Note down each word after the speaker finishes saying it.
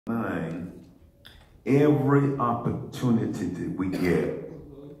every opportunity that we get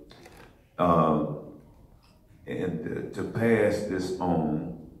and to pass this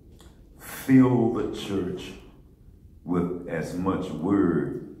on, fill the church with as much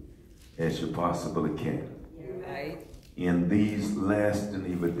word as you possibly can. Right. In these last and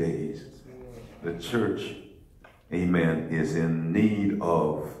evil days, the church, amen, is in need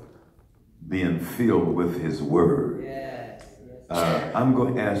of being filled with his word. Yes. I'm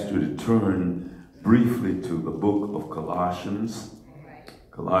going to ask you to turn briefly to the book of Colossians.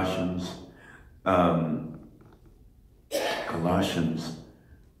 Colossians.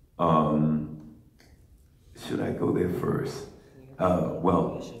 Should I go there first?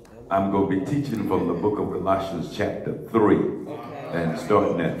 Well, I'm going to be teaching from the book of Colossians chapter 3 and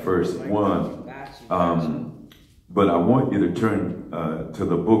starting at verse 1. But I want you to turn to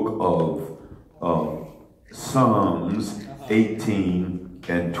the book of Psalms 18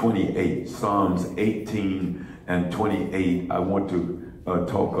 and 28. Psalms 18 and 28. I want to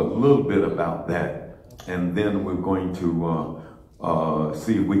talk a little bit about that. And then we're going to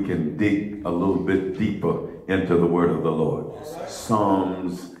see if we can dig a little bit deeper into the word of the Lord.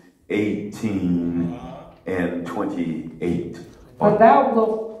 Psalms 18 and 28. For thou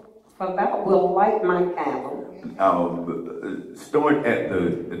wilt light my candle. Start at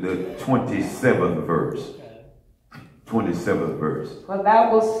the 27th verse. 27th verse. For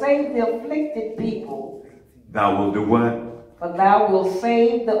thou wilt save the afflicted people. Thou wilt do what? For thou wilt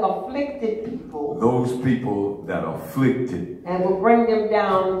save the afflicted people. Those people that are afflicted. And will bring them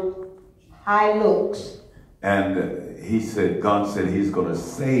down high looks. And he said, God said he's going to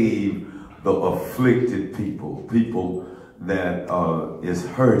save the afflicted people. People that is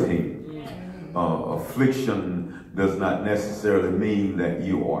hurting. Affliction does not necessarily mean that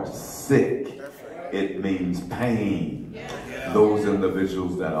you are sick. It means pain. Those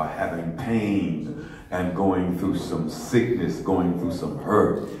individuals that are having pain and going through some sickness, going through some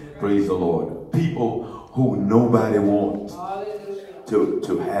hurt. Praise the Lord. People who nobody wants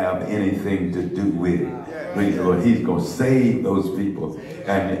to have anything to do with. Praise the Lord. He's going to save those people.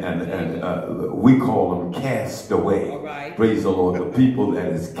 And we call them cast away. Praise the Lord. The people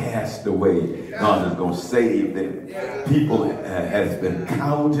that is cast away, God is going to save them. People has been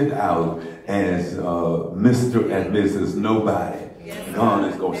counted out as Mr. and Mrs. Nobody. God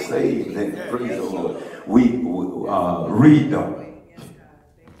is going to save them. Praise the Lord. We read them.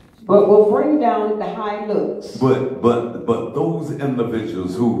 But will bring down the high looks. But those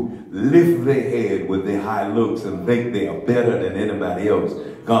individuals who lift their head with their high looks and think they are better than anybody else,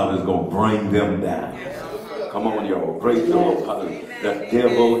 God is going to bring them down. Come on, y'all. Praise the Lord. The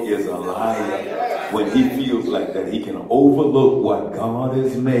devil is a liar when he feels like that he can overlook what God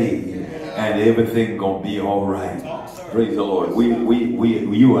has made and everything going to be all right. Praise the Lord.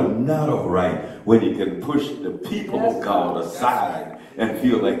 You are not all right when you can push the people of God aside and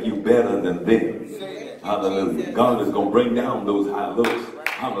feel like you're better than them. Hallelujah. God is going to bring down those high looks.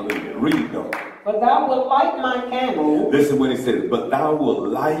 Hallelujah. Read them. But thou wilt light my candle. Listen what he says. But thou wilt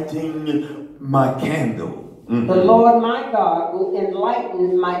lighten my candle. Mm-hmm. The Lord my God will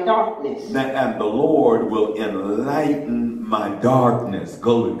enlighten my darkness. And the Lord will enlighten my darkness.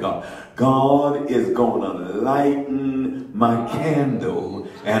 Go to God. God is going to lighten my candle.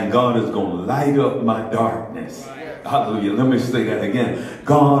 And God is going to light up my darkness. Hallelujah. Let me say that again.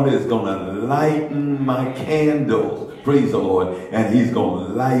 God is going to lighten my candle. Praise the Lord. And he's going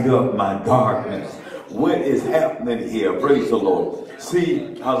to light up my darkness. What is happening here? Praise the Lord.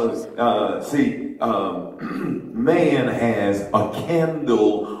 See, man has a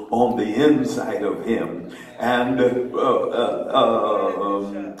candle on the inside of him. And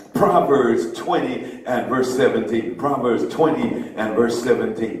Proverbs 20 and verse 17. Proverbs 20 and verse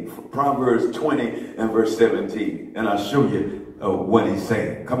 17. Proverbs 20 and verse 17. And I'll show you what he's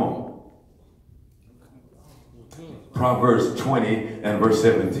saying. Come on. Proverbs 20 and verse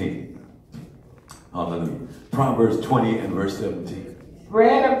 17. Hallelujah. Proverbs 20 and verse 17.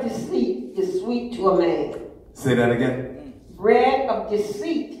 Bread of deceit is sweet to a man. Say that again. Bread of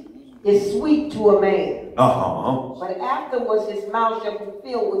deceit is sweet to a man. But afterwards his mouth shall be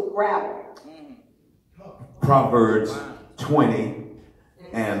filled with gravel. Proverbs 20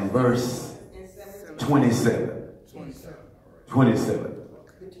 and verse 27. 27.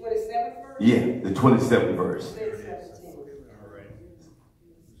 The 27th verse? Yeah, the 27th verse.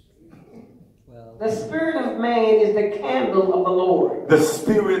 The spirit of man is the candle of the Lord. The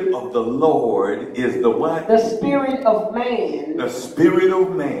spirit of the Lord is the what? The spirit of man. The spirit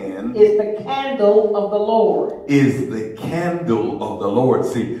of man is the candle of the Lord. Is the candle of the Lord.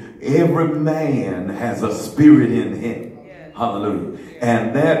 See, every man has a spirit in him. Hallelujah.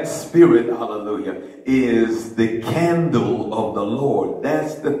 And that spirit, hallelujah, is the candle of the Lord.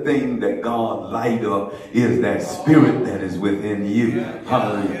 That's the thing that God light up, is that spirit that is within you.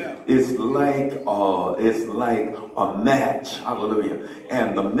 Hallelujah. It's like a match. Hallelujah.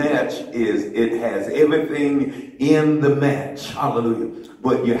 And the match it has everything in the match. Hallelujah.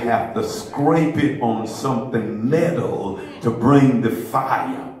 But you have to scrape it on something metal to bring the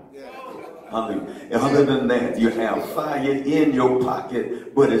fire. Hallelujah. Other than that, you have fire in your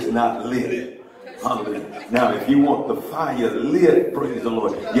pocket, but it's not lit. Hallelujah. Now, if you want the fire lit, praise the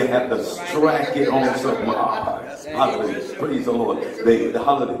Lord, you have to strike it on something. Hallelujah. Praise the Lord.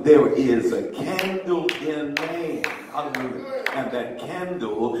 Hallelujah. There is a candle in man. Hallelujah. And that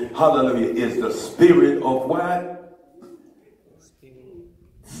candle, hallelujah, is the spirit of what?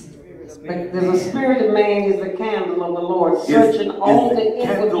 But the spirit of man is the candle of the Lord, searching all the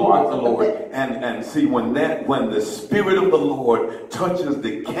inward parts of the Lord. And see, when the spirit of the Lord touches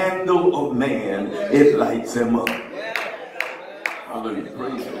the candle of man, it lights him up. Hallelujah.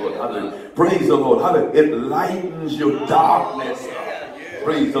 Praise the Lord. Hallelujah. Praise the Lord. Hallelujah. It lightens your darkness.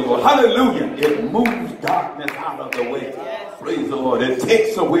 Praise the Lord. Hallelujah. It moves darkness out of the way. Praise the Lord. It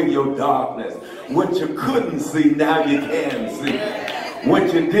takes away your darkness. What you couldn't see, now you can see.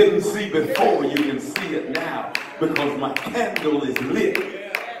 What you didn't see before, you can see it now, because my candle is lit.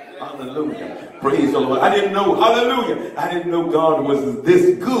 Hallelujah. Praise the Lord. I didn't know, hallelujah, I didn't know God was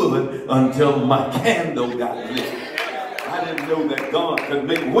this good until my candle got lit. I didn't know that God could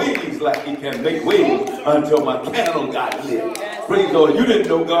make waves like he can make waves until my candle got lit. Praise the Lord. You didn't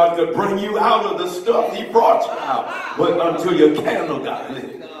know God could bring you out of the stuff he brought you out, but until your candle got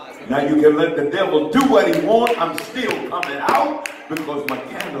lit. Now you can let the devil do what he wants. I'm still coming out because my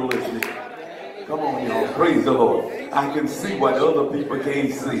candle is lit. Come on, y'all. Praise the Lord. I can see what other people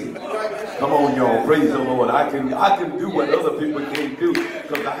can't see. Come on, y'all. Praise the Lord. I can do what other people can't do,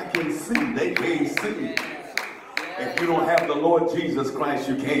 because I can see. They can't see. If you don't have the Lord Jesus Christ,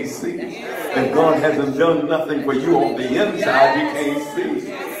 you can't see. If God hasn't done nothing for you on the inside, you can't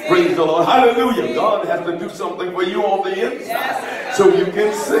see. Praise the Lord. Hallelujah. God has to do something for you on the inside so you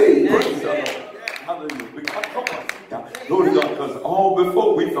can see. Praise the Lord. Hallelujah. Come on. Glory to God. Because all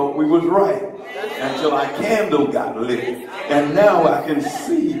before we thought we was right until our candle got lit. And now I can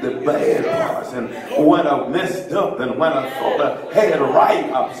see the bad parts and when I messed up and when I thought I had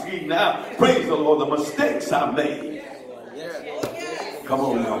right. I see now, praise the Lord, the mistakes I made. Come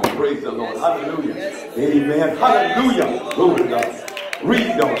on now. Praise the Lord. Hallelujah. Amen. Hallelujah. Glory to God.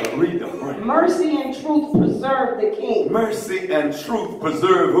 Read, daughter. Read them. Mercy and truth preserve the king. Mercy and truth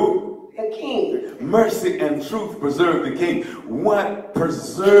preserve who? The king. Mercy and truth preserve the king. What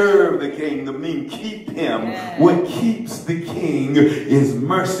preserve the king? To mean keep him. What keeps the king is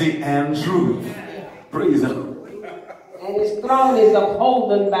mercy and truth. Praise him. And his throne is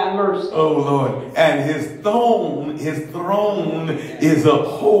upholden by mercy. Oh Lord. And his throne is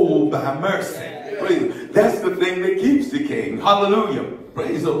upheld by mercy. Praise. That's the thing that keeps the king. Hallelujah.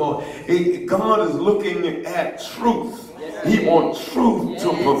 Praise the Lord. God is looking at truth. He wants truth to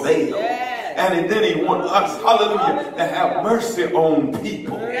prevail. And then he wants us, hallelujah, to have mercy on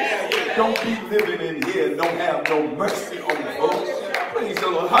people. Don't be living in here and don't have no mercy on folks. Praise the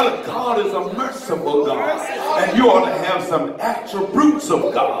Lord. Hallelujah. God is a merciful God. And you ought to have some attributes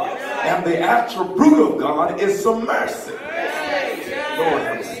of God. And the attribute of God is some mercy. Lord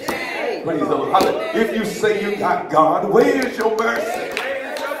have mercy. Praise the Lord. Hallelujah. If you say you got God, where is your mercy?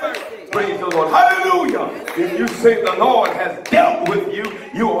 Praise the Lord. Hallelujah. If you say the Lord has dealt with you,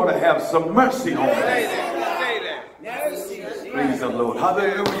 you ought to have some mercy on that. Praise the Lord.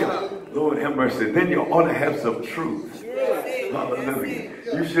 Hallelujah. Lord have mercy. Then you ought to have some truth. Hallelujah.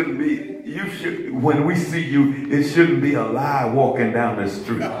 When we see you, it shouldn't be a lie walking down the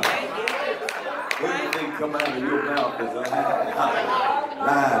street. Everything come out of your mouth is a lie.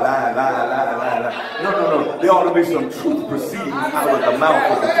 Lie. No. There ought to be some truth proceeding out of the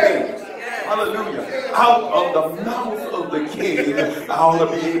mouth of the king. Hallelujah. Out of the mouth of the king, I ought to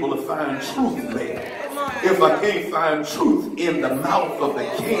be able to find truth there. If I can't find truth in the mouth of the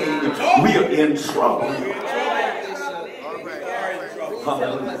king, we are in trouble.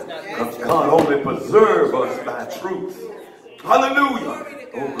 Hallelujah. Because God only preserves us by truth. Hallelujah.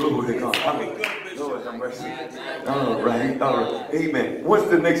 Oh, glory to God. Hallelujah. Lord have mercy. All right. Amen. What's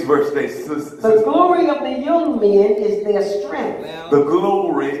the next verse there? The glory of the young men is their strength. The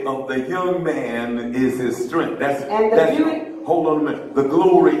glory of the young man is his strength. Hold on a minute. The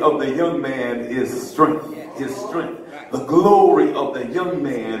glory of the young man is strength. His strength. The glory of the young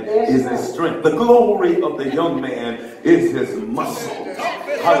man is his strength. The glory of the young man is his muscle.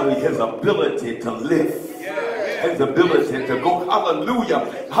 Hallelujah. His ability to lift. his ability to go, hallelujah,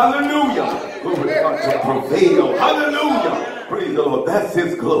 hallelujah, glory to God, to prevail, hallelujah, praise the Lord, that's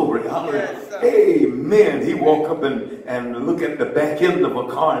his glory, hallelujah, amen. He walk up and look at the back end of a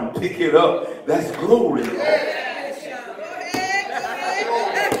car and pick it up, that's glory,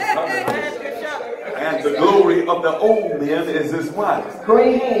 and the glory of the old men is his what?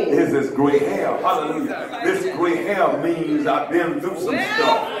 Gray hair. Is his gray hair. Hallelujah. This gray hair means I've been through some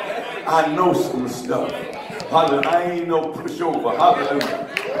stuff. I know some stuff. Hallelujah. I ain't no pushover. Hallelujah.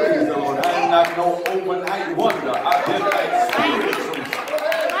 Praise the Lord. I ain't not no overnight wonder. I've been experienced some stuff.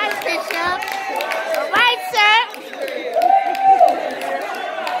 Right, Bishop. Right, sir.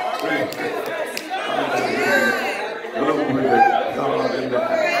 Glory to God in the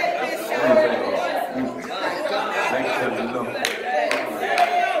house.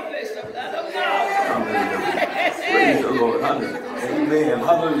 Praise the Lord. Hallelujah. Amen.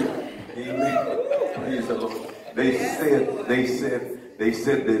 Hallelujah. Amen. Praise the Lord. They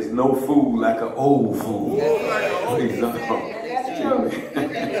said there's no fool like an old fool. Praise the Lord. That's true.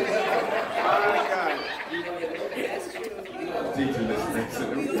 I'm teaching this next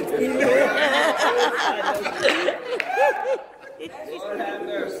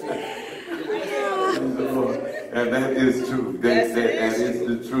and that is true. That is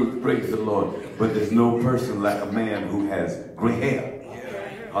the truth. Praise the Lord. But there's no person like a man who has gray hair.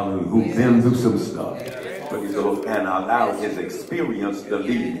 Hallelujah. Who's been through some stuff. Praise the Lord. And allowed his experience to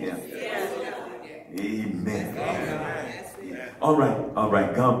lead him. Amen. All right. All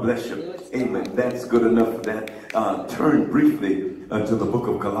right. God bless you. Amen. That's good enough for that. Turn briefly to the book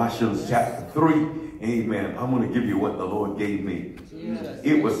of Colossians chapter 3. Amen. I'm going to give you what the Lord gave me.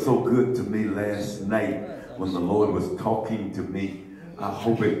 It was so good to me last night when the Lord was talking to me. I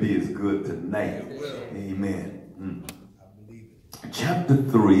hope it be as good tonight. Amen. Chapter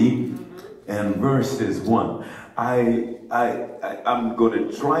 3 and verses 1. I'm going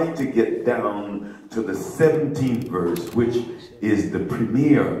to try to get down to the 17th verse, which is the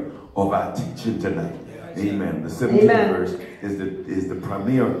premiere of our teaching tonight. Amen. The 17th verse is the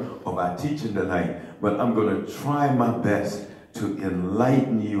premiere of our teaching tonight. But I'm going to try my best to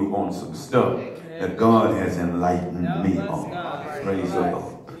enlighten you on some stuff that God has enlightened me on. Praise the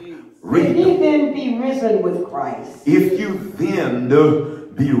Lord. If ye then be risen with Christ. If you then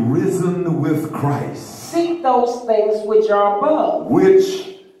be risen with Christ. Seek those things which are above.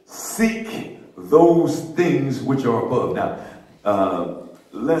 Seek those things which are above. Now,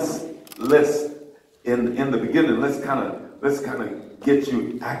 let's in the beginning, let's kind of get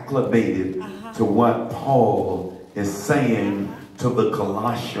you acclimated to what Paul is saying to the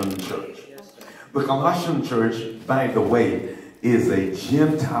Colossian church. The Colossian church, by the way, is a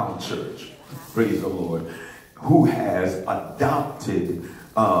Gentile church, praise the Lord, who has adopted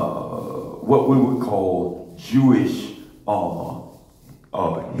what we would call Jewish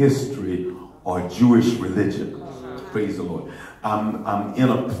history or Jewish religion. Praise the Lord. I'm in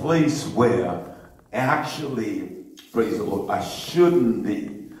a place where actually, praise the Lord, I shouldn't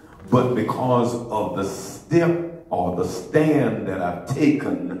be, but because of the step or the stand that I've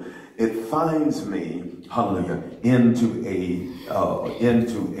taken, it finds me, hallelujah, into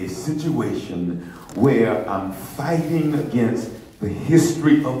a situation where I'm fighting against the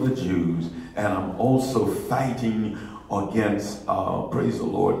history of the Jews, and I'm also fighting against, praise the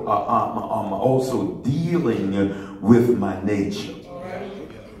Lord, I'm also dealing with my nature.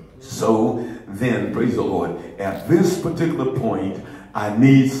 So then, praise the Lord, at this particular point, I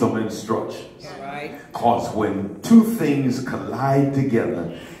need some instructions. Because when two things collide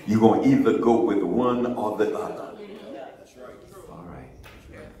together, you're going to either go with one or the other. All right.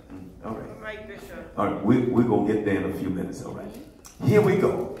 All right. All right. We're going to get there in a few minutes. All right. Here we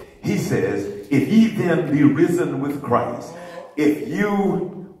go. He says, if ye then be risen with Christ, if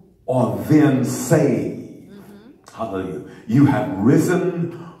you are then saved, hallelujah, you have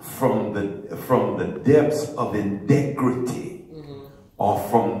risen from the depths of integrity or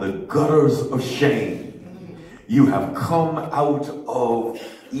from the gutters of shame. You have come out of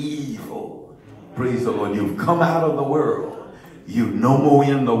evil. Praise the Lord. You've come out of the world. You're no more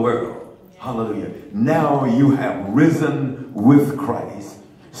in the world. Hallelujah. Now you have risen with Christ.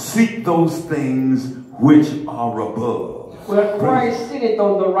 Seek those things which are above. Where Christ sitteth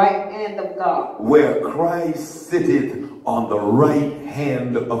on the right hand of God. Where Christ sitteth on the right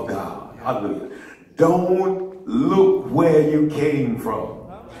hand of God. Hallelujah. Don't look where you came from,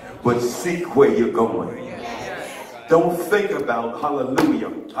 but seek where you're going. Don't think about,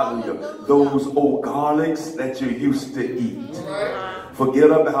 hallelujah, hallelujah, those old garlics that you used to eat. Forget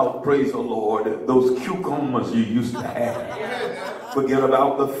about, praise the Lord, those cucumbers you used to have. Forget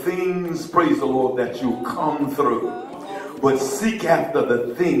about the things, praise the Lord, that you come through. But seek after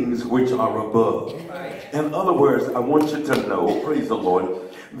the things which are above. In other words, I want you to know, praise the Lord,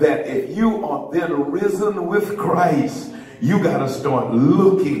 that if you are then risen with Christ, you got to start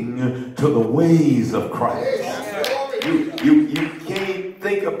looking to the ways of Christ. You can't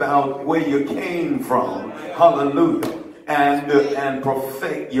think about where you came from, hallelujah, and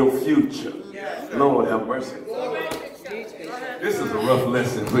perfect your future. Lord have mercy. This is a rough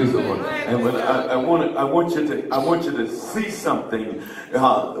lesson, please, Lord. And when I want you to see something.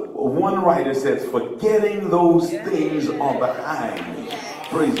 One writer says, "Forgetting those things are behind me."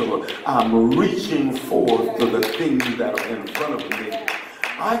 Praise the Lord. I'm reaching forth to the things that are in front of me.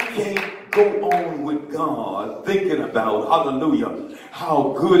 I can't go on with God thinking about, hallelujah,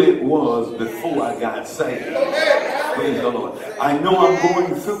 how good it was before I got saved. Praise the Lord. I know I'm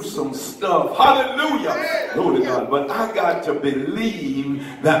going through some stuff. Hallelujah. Glory to God. But I got to believe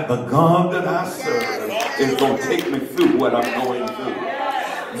that the God that I serve is going to take me through what I'm going through.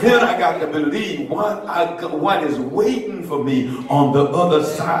 Then I got to believe what is waiting for me on the other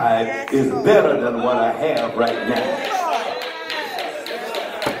side is better than what I have right now.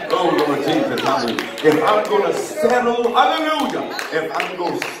 Oh, Lord Jesus, hallelujah. If I'm going to settle, hallelujah, if I'm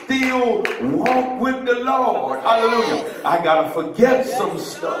going to still walk with the Lord, hallelujah, I got to forget some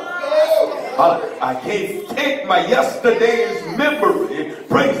stuff. I can't take my yesterday's memory,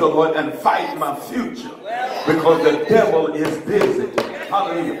 praise the Lord, and fight my future because the devil is busy.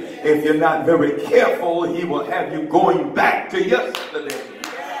 Hallelujah. If you're not very careful, he will have you going back to yesterday.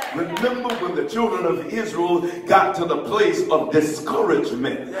 Remember when the children of Israel got to the place of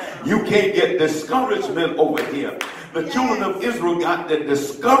discouragement. You can't get discouragement over here. The children of Israel got the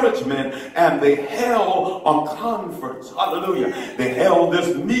discouragement and they held a conference. Hallelujah. They held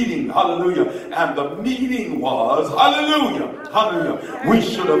this meeting. Hallelujah. And the meeting was, hallelujah, hallelujah, we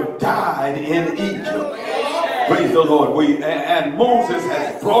should have died in Egypt. Praise the Lord. And Moses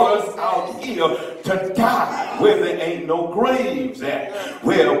has brought us out here to die where there ain't no graves at.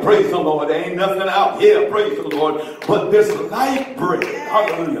 Where, praise the Lord, there ain't nothing out here, praise the Lord, but this life bread.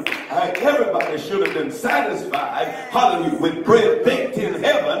 Hallelujah. Everybody should have been satisfied, hallelujah, with bread baked in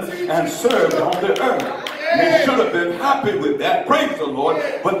heaven and served on the earth. They should have been happy with that, praise the Lord,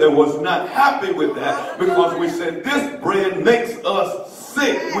 but they was not happy with that because we said this bread makes us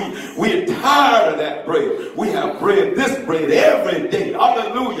sick. We're tired of that bread. We have this bread every day.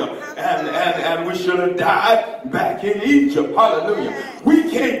 Hallelujah. And we should have died back in Egypt. Hallelujah. We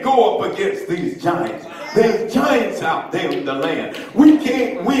can't go up against these giants. There's giants out there in the land. We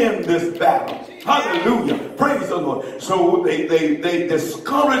can't win this battle. Hallelujah. Praise the Lord. So they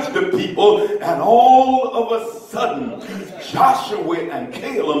discouraged the people, and all of a sudden Joshua and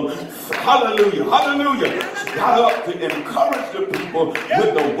Caleb, hallelujah, hallelujah, got up to encourage the people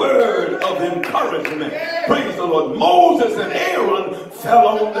with the word of encouragement. Praise the Lord. Moses and Aaron fell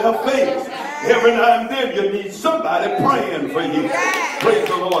on their face. Every now and then you need somebody praying for you. Praise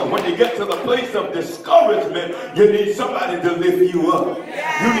the Lord. When you get to the place of discouragement, you need somebody to lift you up.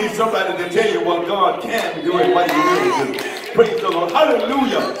 You need somebody to tell you what God can do and what he will do. Praise the Lord.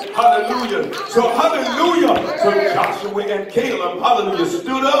 Hallelujah. Hallelujah. So hallelujah. So Joshua and Caleb, hallelujah,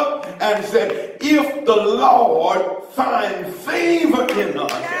 stood up and said, if the Lord find favor in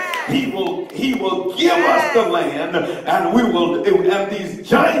us, he will give us the land, and these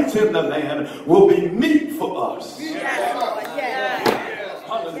giants in the land will be meat for us.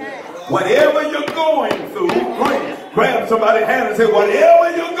 Whatever you're going through, grab somebody's hand and say, whatever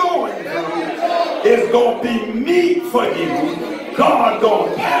you're going through is going to be meat for you. God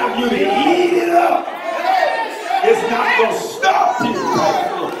going to have you to eat it up. It's not going to stop you.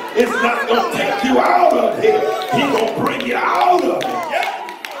 It's not going to take you out of it. He's going to bring you out of it.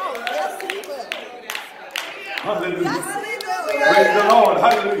 Hallelujah. Praise the Lord.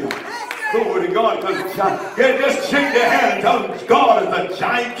 Hallelujah. Glory to God. Just shake your hand and tell them God is a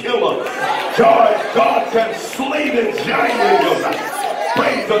giant killer. God can slay the giant in your life.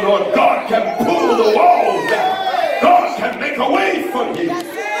 Praise the Lord. God can pull the walls down. God can make a way for you.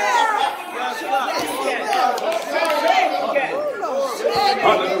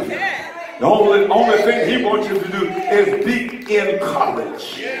 Hallelujah. The only thing he wants you to do is be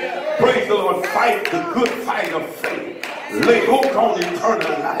encouraged. Praise the Lord. Fight the good fight of faith. Lay hope on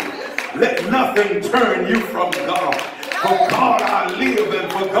eternal life. Let nothing turn you from God. For God I live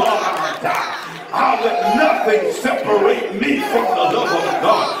and for God I die. I'll let nothing separate me from the love of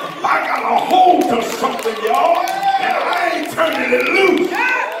God. I got a hold to something, y'all, and I ain't turning it loose.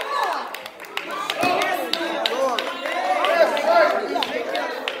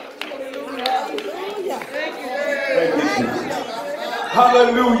 Thank you, Jesus.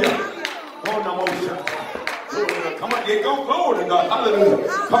 Hallelujah. Oh, no motion. Come on, get go glory to God. Hallelujah.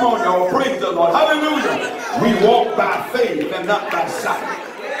 Come on, y'all. Praise the Lord. Hallelujah. We walk by faith and not by sight.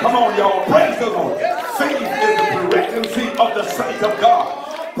 Come on, y'all. Praise the Lord. Faith is the prerequisite of the saints of God.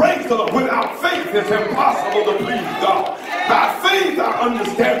 Praise the Lord. Without faith, it's impossible to please God. By faith, I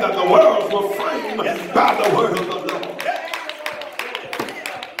understand that the worlds were framed by the word of the Lord.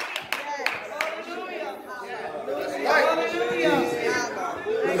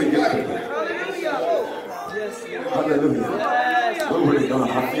 Let me get to that. Hallelujah. Glory to God.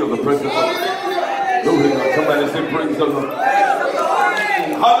 I feel the presence of God. Glory to God. Somebody say praise the Lord.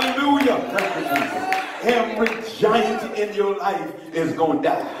 Hallelujah. Every giant in your life is going to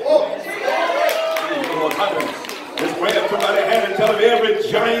die. Just grab somebody's hand and tell them every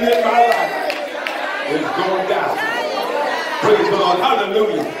giant in my life is going to die. Praise the Lord.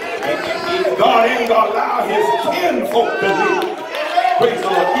 Hallelujah. And God ain't going to allow his kinfolk to live. Praise the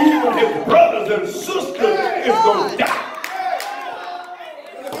Lord. Even his brothers and sisters is going to die.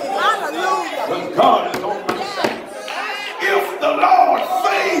 Hallelujah. Because God is on my side. If the Lord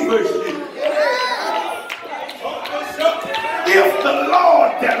favors you, if the Lord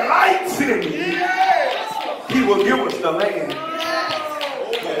delights in you, he will give us the land.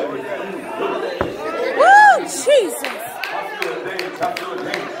 Woo, Jesus. I feel a dance. I feel a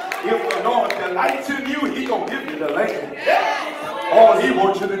dance. If the Lord delights in you, he going to give you the land. All he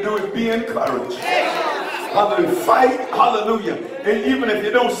wants you to do is be encouraged. Hallelujah. Fight. Hallelujah. And even if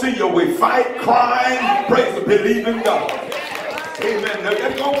you don't see your way, fight, cry, praise, believe in God. Amen. I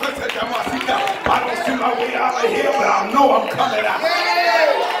don't see my way out of here, but I know I'm coming out.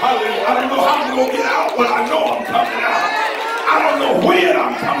 Hallelujah. I don't know how I'm going to get out, but I know I'm coming out. I don't know when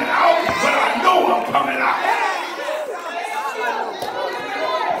I'm coming out, but I know I'm coming out.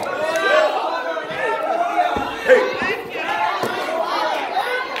 Hey.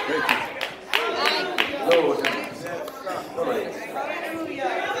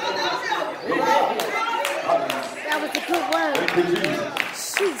 That was a good word. Thank you,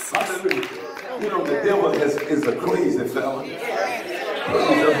 Jesus. Hallelujah. You know, the devil is a crazy fella.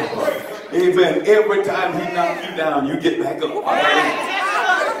 Amen. Every time he knocks you down, you get back up.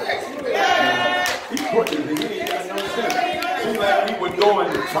 He's crazy. He ain't got no sense. Seems like he would go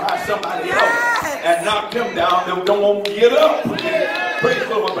and try somebody else and knock them down. They don't want to get up. Praise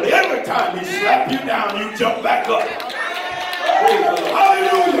the Lord. But every time he slaps you down, you jump back up. Praise the Lord.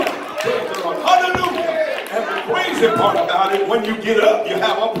 Hallelujah. Praise the Lord. Hallelujah. And the crazy part about it, when you get up, you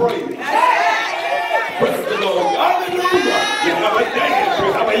have a praise. Praise the Lord. Hallelujah. You have a dance.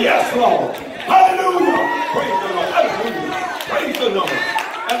 You have a yes, Lord. Hallelujah. Praise the Lord. Hallelujah. Praise the Lord.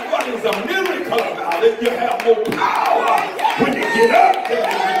 And what is a miracle about it, you have more power when you get up than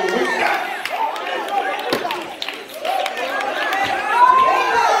when you went down.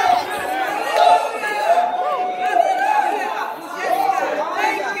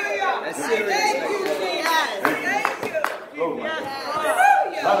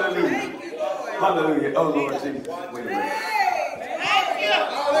 Hallelujah. Hallelujah. Oh, Lord Jesus. Wait a minute.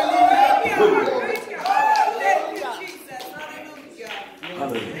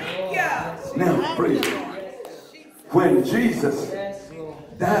 Hallelujah. Now, praise the Lord. When Jesus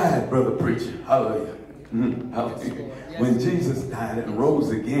died, brother preacher, hallelujah. Hallelujah. When Jesus died and rose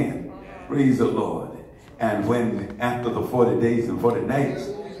again, praise the Lord. And when after the 40 days and 40 nights,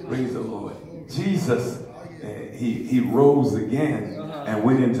 praise the Lord, Jesus, he rose again and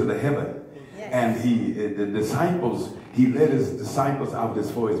went into the heaven. And the disciples, he led his disciples out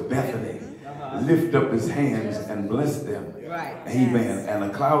as far as Bethany, lift up his hands and bless them. Amen. And a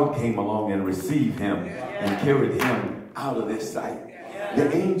cloud came along and received him and carried him out of their sight.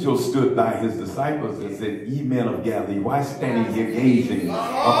 The angel stood by his disciples and said, "Ye men of Galilee, why standing here gazing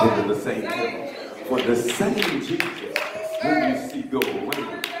up into the same heaven? For the same Jesus, when you see go away,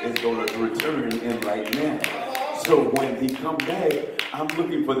 is going to return in like manner." So when he come back, I'm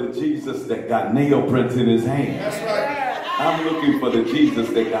looking for the Jesus that got nail prints in his hands. I'm looking for the Jesus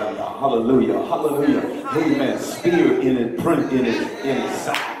that got a hallelujah, hallelujah, amen, spear in his print in his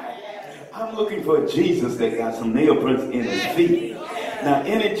side. I'm looking for a Jesus that got some nail prints in his feet. Now,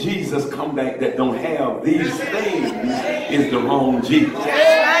 any Jesus come back that don't have these things is the wrong Jesus.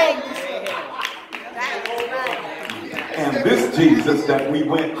 And this Jesus that we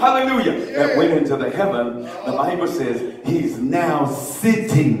went, hallelujah, that went into the heaven, the Bible says he's now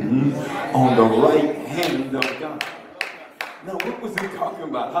sitting on the right hand of God. Now, what was he talking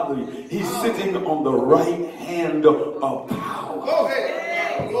about? Hallelujah. He's sitting on the right hand of power.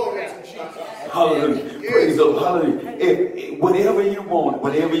 Hallelujah. Praise the Lord. Hallelujah. If whatever you want,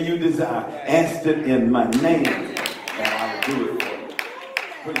 whatever you desire, ask it in my name, and I'll do it for you.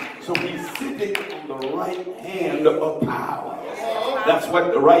 sitting on the right hand of power. That's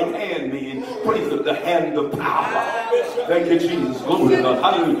what the right hand means. Praise the hand of power. Thank you, Jesus. Glory to God.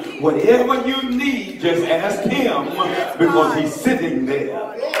 Hallelujah. Whatever you need, just ask him, because he's sitting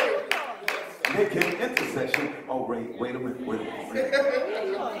there. Make him intercession. Oh, wait a minute.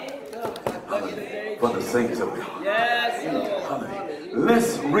 Hallelujah. For the saints of God. Hallelujah.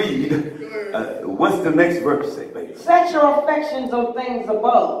 Let's read. What's the next verse say, baby? Set your affections on things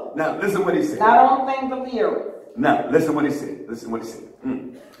above. Now, listen what he said. Not on things of the earth. Now, listen what he said.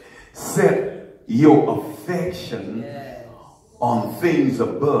 Set your affection on things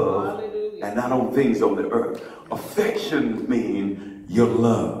above and not on things on the earth. Affection means your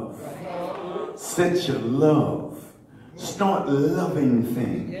love. Set your love. Start loving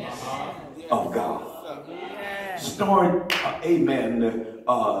things of God. Start, amen,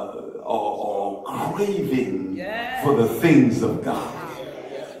 or craving for the things of God.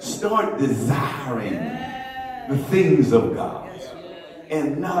 Start desiring the things of God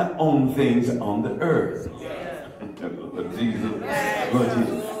and not on things on the earth. Lord Jesus.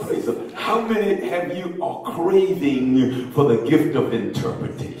 Praise the Lord. How many have you are craving for the gift of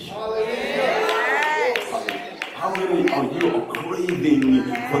interpretation? How many are you craving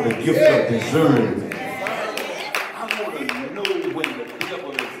for the gift of discernment? I want to know when the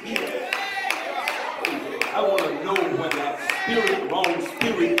devil is here. I want to know when that wrong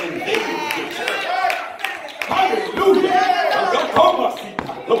spirit invades the church. Hallelujah.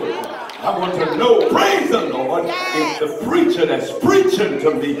 I want to know, praise the Lord, if the preacher that's preaching to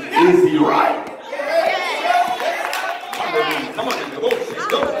me, is he right? Hallelujah. Come on, hallelujah.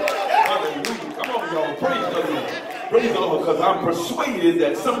 Come on, y'all. Praise the Lord. Praise the Lord, because I'm persuaded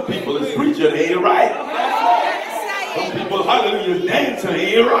that some people is preaching ain't right. Some people, hallelujah, is dancing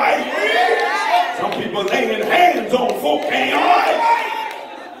ain't right. Some people laying hands on folk ain't right.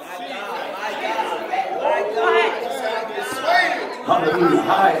 Hallelujah.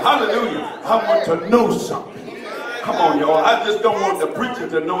 Hallelujah. I want to know something. Come on, y'all. I just don't want the preacher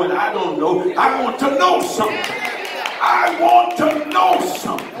to know and I don't know. I want to know something. I want to know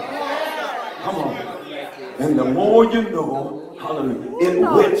something. Come on. And the more you know, hallelujah, it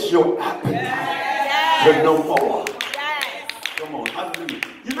whets your appetite to know more. Come on, hallelujah.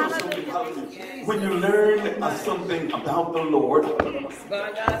 You know something, hallelujah. When you learn something about the Lord,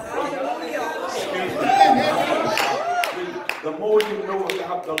 the more you know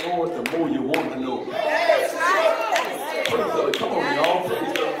about the Lord, the more you want to know. Come on, y'all.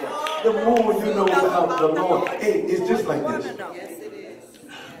 The more you know about the Lord, hey, it's just like this.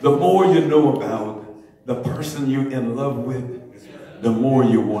 The more you know about the person you're in love with, the more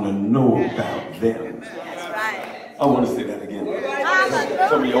you want to know about them. I want to say that again.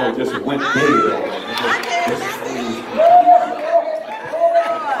 Some of y'all just went dead.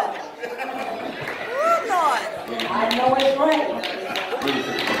 I know it's right.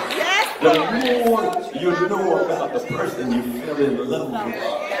 The more you know about the person you fell in love with,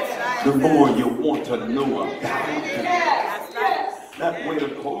 the more you want to know about them. That way,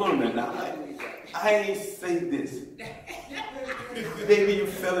 hold on a minute. Now, I ain't say this. Maybe you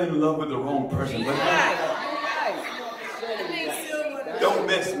fell in love with the wrong person, but don't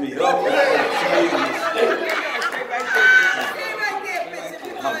mess me up.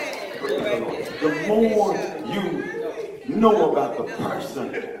 The more you know about the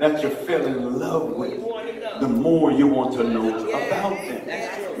person that you fell in love with, the more you want to know about them.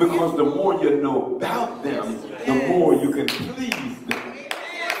 Because the more you know about them, the more you can please them.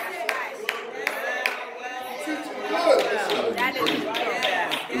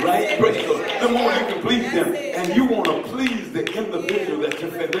 Right? The more you can please them. And you want to please the individual that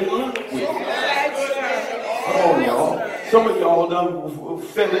you fell in love with. Come on, y'all. Some of y'all done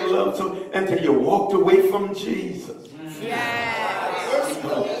fell in love until you walked away from Jesus.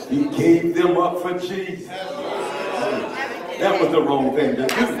 You gave them up for Jesus. That was the wrong thing to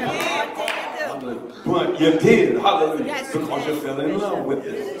do. But you did, hallelujah, because you fell in love with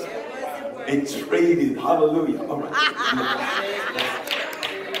them. And traded, hallelujah. All right.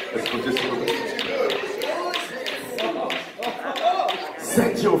 Let's go just a little bit.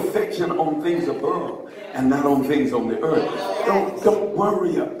 Set your affection on things above and not on things on the earth. Don't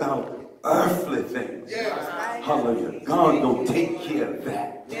worry about earthly things. Hallelujah. God don't take care of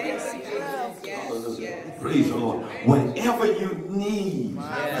that. Hallelujah. Praise the Lord. Whatever you need,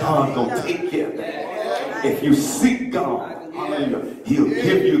 God don't take care of that. If you seek God, hallelujah, he'll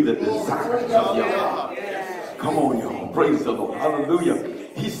give you the desires of your heart. Come on, y'all. Praise the Lord. Hallelujah.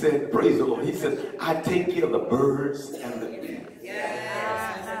 He said, praise the Lord. He said, I take care of the birds and the bees.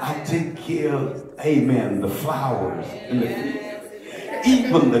 I take care of, amen, the flowers and the bees.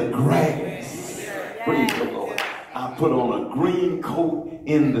 Even the grass Praise the Lord. I put on a green coat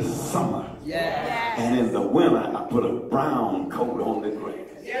in the summer. And in the winter, I put a brown coat on the grass.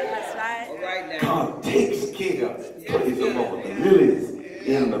 God takes care, praise the Lord, the lilies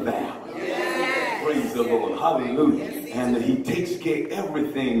in the valley. Praise the Lord. Hallelujah. And he takes care of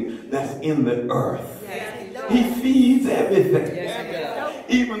everything that's in the earth. He feeds everything.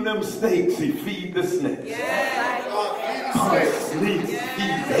 Even them snakes, he feeds the snakes. God feeds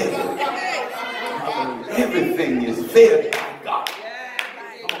everything. Everything is fed by God.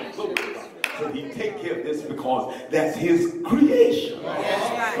 So he take care of this because that's his creation.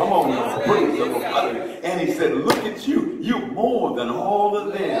 Come on now, praise the Lord. And he said, look at you. You're more than all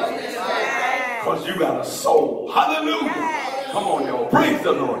of them. Because you got a soul. Hallelujah. Come on, y'all. Praise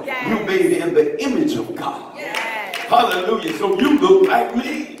the Lord. You made in the image of God. Hallelujah. So you look like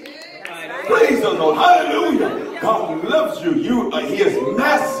me. Praise the Lord. Hallelujah. God loves you. You are his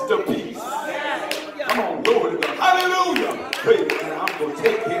masterpiece. Come on, Lord. Hallelujah. Praise God. I'm going to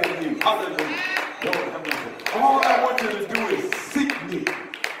take care of you. Hallelujah. Lord, all I want you to do is seek me.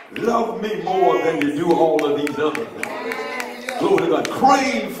 Love me more than you do all of these other things. Glory to God.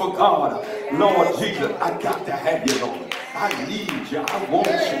 Crave for God. Lord Jesus, I got to have you, Lord. I need you. I want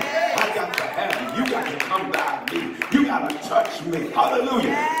you. I got to have you. You got to come by me. You got to touch me.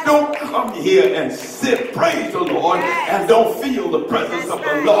 Hallelujah. Don't come here and sit, praise the Lord, and don't feel the presence of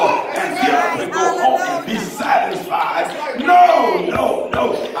the Lord and get up and go home and be satisfied. No, no,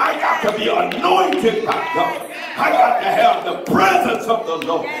 no. I got to be anointed by God. I got to have the presence of the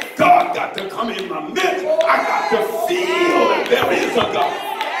Lord. God got to come in my midst. I got to feel that there is a God.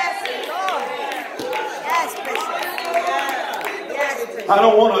 I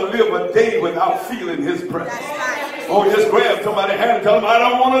don't want to live a day without feeling his presence. Oh, just grab somebody's hand and tell them, I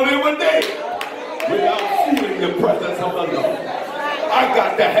don't want to live a day without feeling the presence of the Lord. I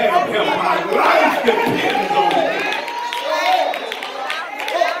got to have him. My life depends on him.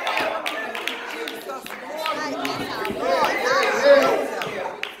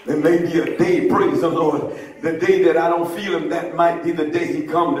 There may be a day, praise the Lord, the day that I don't feel him, that might be the day he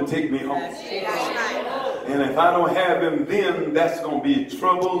come to take me home. And if I don't have him then, that's going to be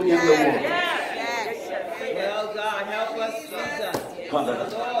trouble in the world. Well, God, help us, Jesus.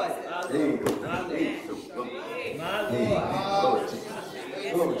 My Lord. Lord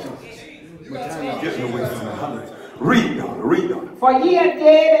Jesus. Lord Jesus. Get away from the hundred. Read, daughter. Read, daughter. For ye are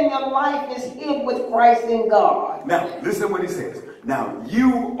dead and your life is hid with Christ in God. Now, listen what he says. Now,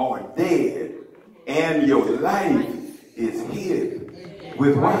 you are dead and your life is hid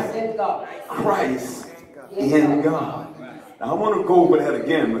with what? Christ in God. Christ in God. Now, I want to go over that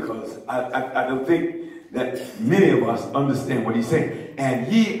again because I don't think that many of us understand what he's saying.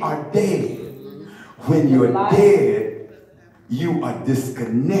 And ye are dead. When you're dead, you are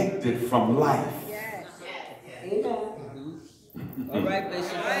disconnected from life. Amen. All right,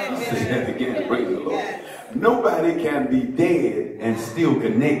 Bishop. Say that again. Praise the Lord. Nobody can be dead and still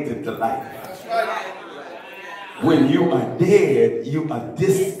connected to life. When you are dead, you are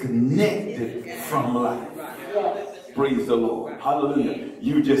disconnected from life. Praise the Lord. Hallelujah.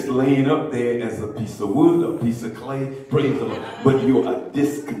 You just laying up there as a piece of wood, a piece of clay. Praise the Lord. But you are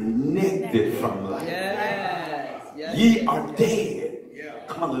disconnected from life. Ye are dead.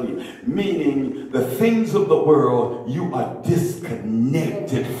 Hallelujah. Meaning the things of the world, you are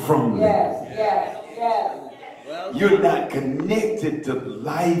disconnected from them. You're not connected to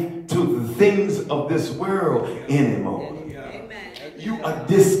life, to the things of this world anymore. You are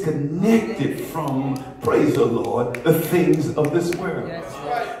disconnected from, praise the Lord, the things of this world.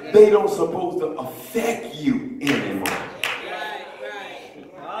 They don't supposed to affect you anymore.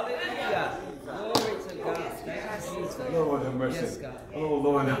 Hallelujah. Glory to God. Lord have mercy. Oh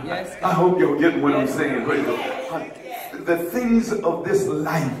Lord, I hope you're getting what I'm saying. Praise the Lord. The things of this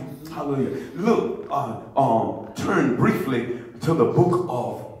life. Hallelujah. Look, turn briefly to the book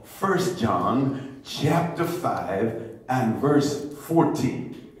of 1 John chapter 5 and verse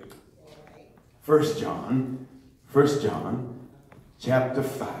 14. 1 John chapter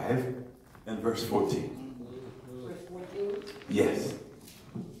 5 and verse 14. Yes.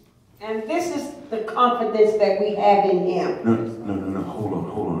 And this is the confidence that we have in him. No. Hold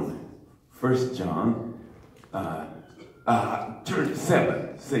on. 1 John, turn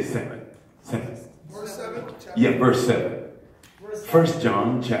 7. Say 7. 7. Verse 7? Yeah, verse 7. 1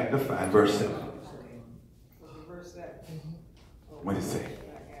 John chapter 5, verse 7. What did it say?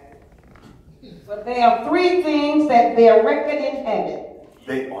 But there are three things that bear record in heaven.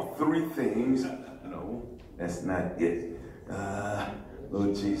 There are three things. No, that's not it.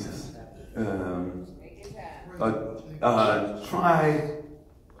 Lord Jesus. Try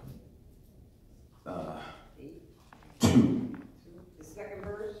 2. The second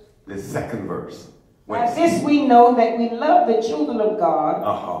verse. The second verse. By this we know that we love the children of God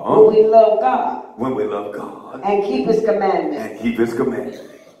when we love God. When we love God. And keep his commandments. And keep his commandments.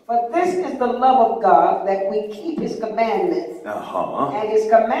 For this is the love of God, that we keep his commandments. And his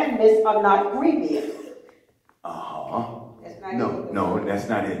commandments are not grievous. No, that's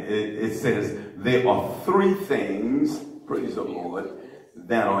not it. It says there are 3 things, praise the Lord,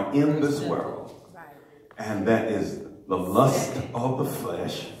 that are in this world. And that is the lust of the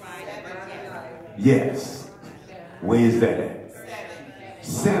flesh. Yes. Where is that at?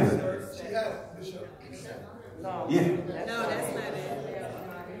 7. Yeah. No, that's not it.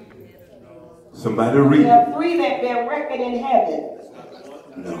 Somebody read. There are 3 that bear record in heaven.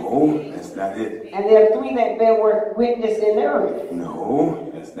 No, that's not it. And there are 3 that bear witness in the earth. No,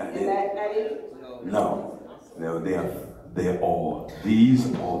 that's not it. Is that not it? No. No, these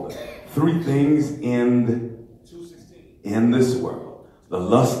are the 3 things in this world. The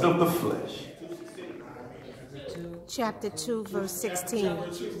lust of the flesh. Chapter 2, verse 16.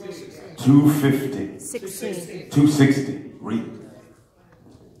 250. 16. 260. Read.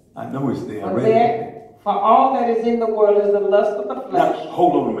 I know it's there already. For all that is in the world is the lust of the flesh. Now,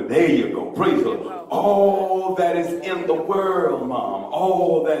 hold on a minute. There you go. Praise the Lord. All that is in the world, Mom.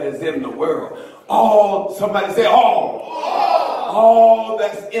 All that is in the world. All, somebody say all. All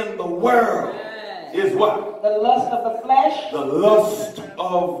that's in the world is what? The lust of the flesh. The lust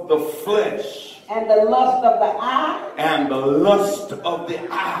of the flesh. And the lust of the eye. And the lust of the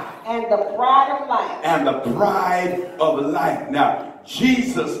eye. And the pride of life. And the pride of life. Now,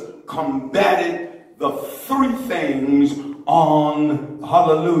 Jesus combated the 3 things on,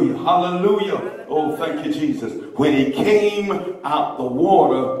 hallelujah, hallelujah. Oh, thank you, Jesus. When he came out the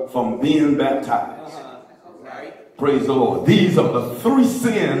water from being baptized. Praise the Lord. These are the 3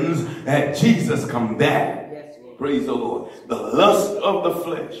 sins that Jesus combated. Praise the Lord. The lust of the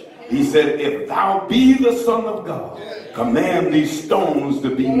flesh. He said, if thou be the Son of God, command these stones to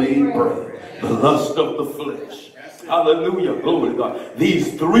be made bread. The lust of the flesh. Hallelujah. Glory to God.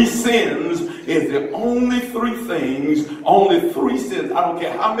 These 3 sins is the only 3 things, only 3 sins. I don't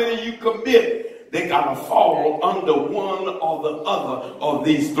care how many you commit, they got to fall under one or the other of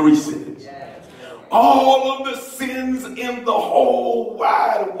these 3 sins. All of the sins in the whole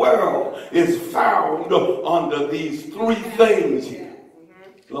wide world is found under these 3 things here.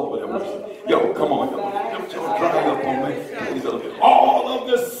 Lord have mercy. Yo, come on, don't dry up on me. All of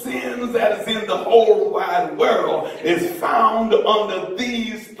the sins that is in the whole wide world is found under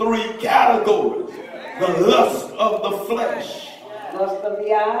these 3 categories. The lust of the flesh. Lust of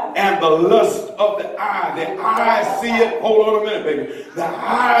the eye. And the lust of the eye. The eye see it. Hold on a minute, baby. The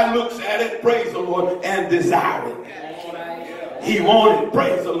eye looks at it, praise the Lord, and desire it. He wanted it,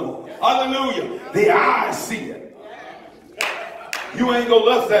 praise the Lord. Hallelujah. The eye see it. You ain't gonna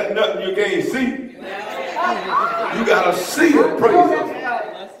lust at nothing you can't see. You gotta see it, praise the Lord.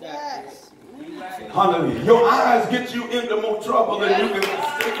 Hallelujah. Your eyes get you into more trouble than you can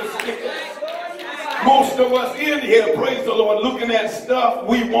stick a sticker. Most of us in here, praise the Lord, looking at stuff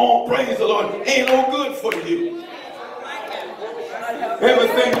we want, praise the Lord, ain't no good for you.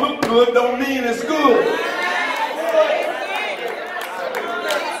 Everything look good don't mean it's good.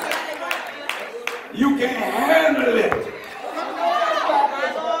 You can't handle it.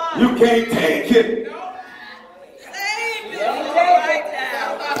 You can't take it.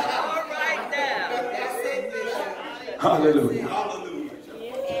 Hallelujah.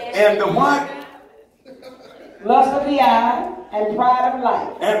 And the what? Lust of the eye and pride of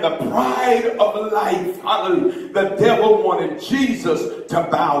life. And the pride of life. Hallelujah. The devil wanted Jesus to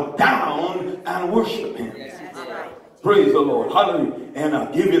bow down and worship him. Praise the Lord. Hallelujah. And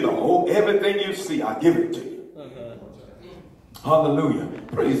I'll give you the whole, everything you see, I'll give it to you. Hallelujah.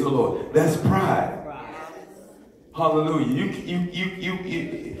 Praise the Lord. That's pride. Hallelujah.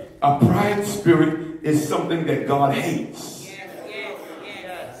 A pride spirit is something that God hates.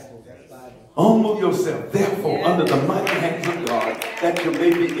 Humble yourself, therefore, under the mighty hands of God, that you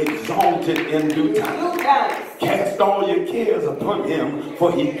may be exalted in due time. Cast all your cares upon him,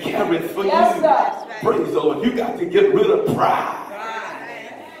 for he careth for you. Praise the Lord. You got to get rid of pride.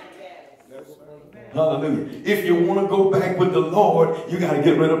 Hallelujah. If you want to go back with the Lord, you got to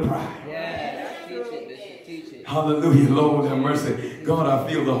get rid of pride. Hallelujah. Lord have mercy. God, I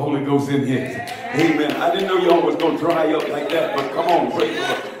feel the Holy Ghost in here. Amen. I didn't know y'all was going to dry up like that, but come on, praise the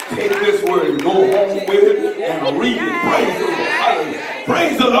Lord. Take this word and go home with it and read it. Praise the Lord. Hallelujah.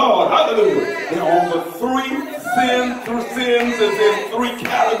 Praise the Lord. Hallelujah. There are over 3 sins. 3 sins is in 3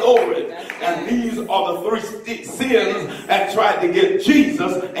 categories. And these are the three sins that tried to get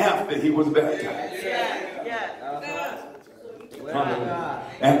Jesus after he was baptized.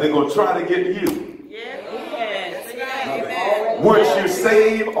 And they're going to try to get you. Once you're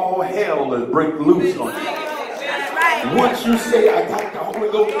saved, all hell will break loose on you. Once you say, I got the Holy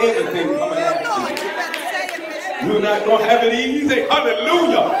Ghost, everything coming at you. You're not going to have it easy.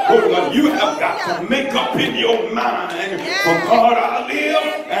 Hallelujah. But you have got to make up in your mind, for God I live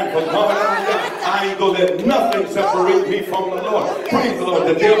and for God I die. I ain't going to let nothing separate me from the Lord. Praise the Lord.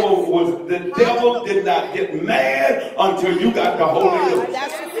 The devil did not get mad until you got the Holy Ghost.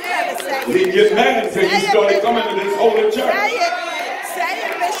 He didn't get mad until you started coming to this holy church.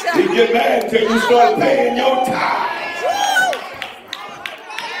 He didn't get mad until you started paying your tithe.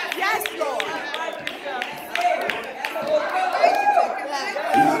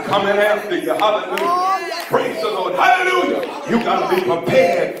 Coming after you. Hallelujah. Praise the Lord. Hallelujah. You got to be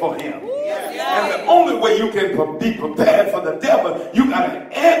prepared for him. And the only way you can be prepared for the devil, you got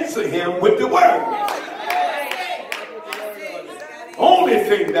to answer him with the word. Only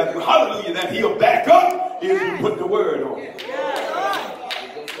thing that, hallelujah, that he'll back up is you put the word on him.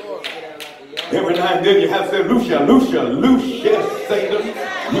 Every now and then you have to say, Lucia, Lucia, Lucia, Satan.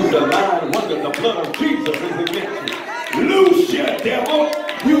 You the lying wonder, the blood of Jesus is against you. Lucia, devil.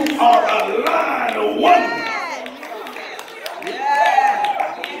 You are a lying wonder.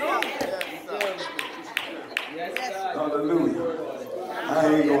 Hallelujah. I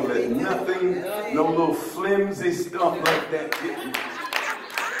ain't going to let nothing, no little flimsy stuff like that get me.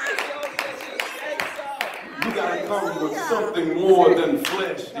 You got to come with something more than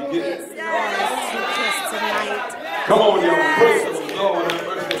flesh to get it. Come on, y'all. Praise the Lord.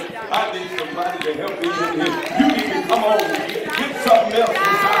 I need somebody to help me in here. You need to come on. Get something else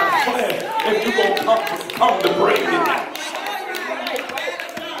besides flesh if you're going to come to break it.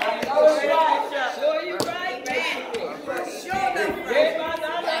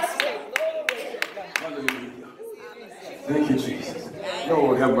 Hallelujah. Thank you, Jesus.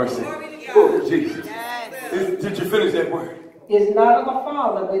 Lord, have mercy. Oh, Jesus. Did you finish that word? It's not of the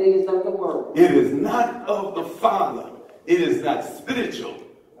Father, but it is of the world. It is not of the Father. It is not spiritual,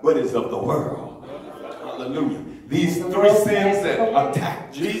 but it's of the world. Hallelujah. These three sins that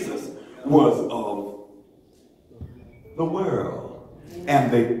attacked Jesus was of the world.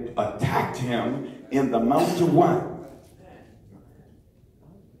 And they attacked him in the Mount of Wine.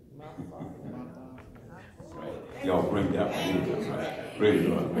 Y'all bring that one. Praise the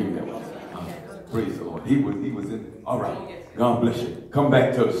Lord. Bring that one. Praise the Lord. He was in. All right. God bless you. Come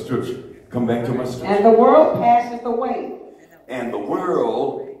back to the scripture. Come back to my scripture. And the world passeth away. And the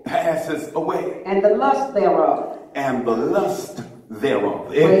world passes away. And the lust thereof. And the lust thereof.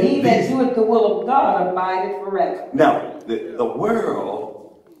 But he that doeth the will of God abideth forever. Now, the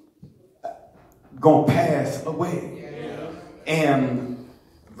world gonna pass away. And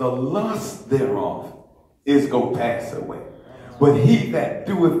the lust thereof is gonna pass away. But he that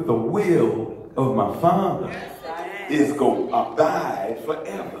doeth the will of my Father is going to abide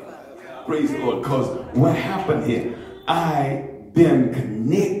forever. Praise the Lord. Because what happened here, I've been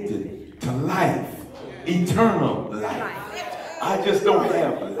connected to life, eternal life. I just don't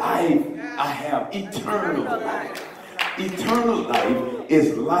have life, I have eternal life. Eternal life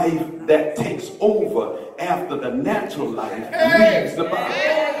is life that takes over after the natural life leaves the body.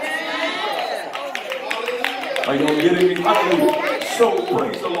 Are you getting me? Hallelujah. So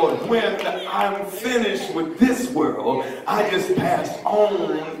praise the Lord. When I'm finished with this world, I just pass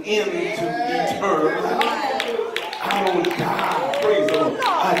on into eternal life. I don't die. Praise the Lord.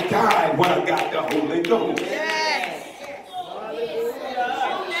 I died when I got the Holy Ghost.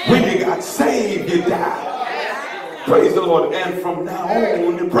 When you got saved, you died. Praise the Lord. And from now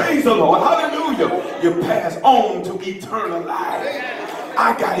on, praise the Lord. Hallelujah. You pass on to eternal life.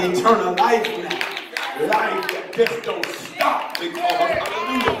 I got eternal life now. Life that just don't stop because,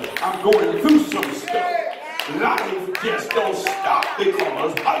 hallelujah, I'm going through some stuff. Life just don't stop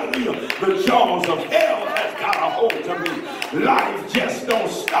because, hallelujah, the jaws of hell has got a hold of me. Life just don't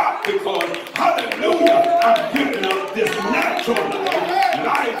stop because, hallelujah, I'm giving up this natural life.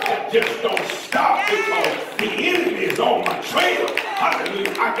 Life that just don't stop because the enemy is on my trail.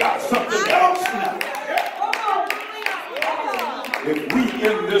 Hallelujah, I got something else now. If we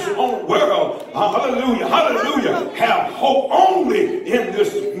in this whole world, hallelujah, hallelujah, have hope only in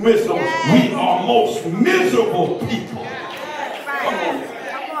this miserable, we are most miserable people. Come on.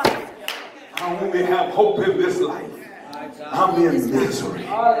 I only have hope in this life. I'm in misery.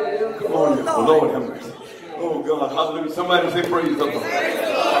 Come on, Lord have mercy. Oh God, hallelujah. Somebody say praise the Lord.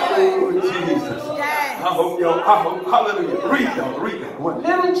 Oh Jesus. Hallelujah. Read that. What?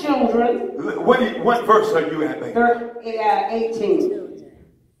 Little children. What verse are you at, baby? 18.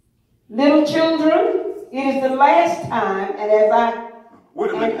 Little children, it is the last time, and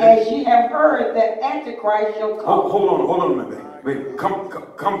as ye have heard that Antichrist shall come. Hold on a minute, baby.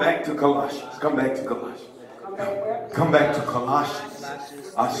 Come back to Colossians. Come back to Colossians.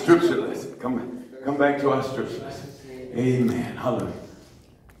 Our scripture lesson. Come back to our scripture lesson. Amen. Hallelujah.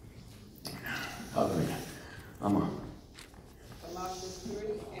 Colossians 3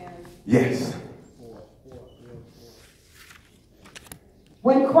 and... Yes.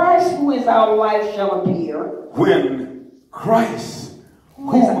 When Christ, who is our life, shall appear. When Christ,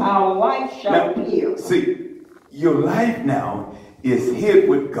 who is our life, shall appear. See, your life now is hid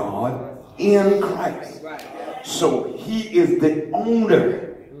with God in Christ. So he is the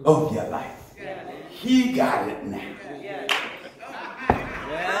owner of your life. He got it now.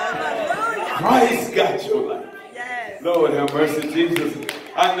 Christ got your life. Lord have mercy, Jesus.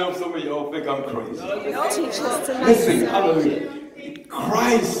 I know some of y'all think I'm crazy. Listen, hallelujah.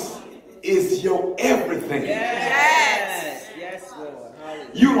 Christ is your everything. Yes, Lord.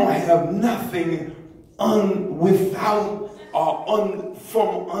 You don't have nothing without or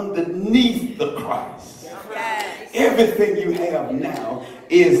from underneath the Christ. Everything you have now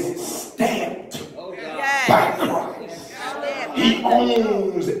is stamped by Christ. He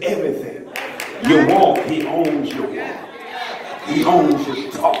owns everything. Your walk, he owns your walk. He owns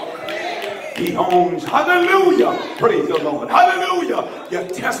your talk. He owns, hallelujah, praise the Lord, hallelujah, your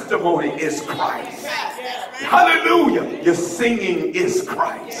testimony is Christ. Hallelujah, your singing is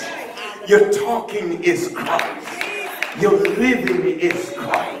Christ. Your talking is Christ. Your living is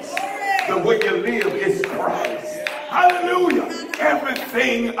Christ. The way you live is Christ. Hallelujah,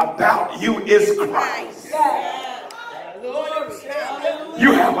 everything about you is Christ.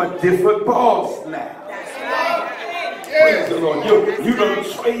 You have a different boss now. Praise the Lord. You done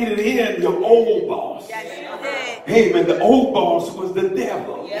traded in your old boss. Amen. The old boss was the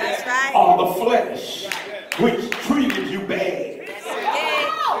devil. Or the flesh, which treated you bad.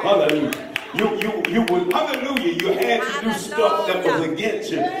 Hallelujah. You would, hallelujah, you had to do stuff that was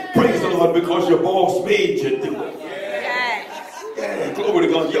against you. Praise the Lord, because your boss made you do it. Yeah, glory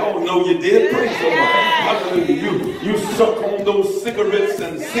to God. Y'all know you did. Praise the Lord. Hallelujah. You suck on those cigarettes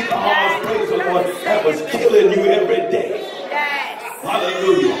and cigars. Praise the Lord. That was killing you every day.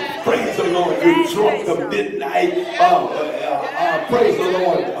 Hallelujah. Praise the Lord. You drunk the midnight. Praise the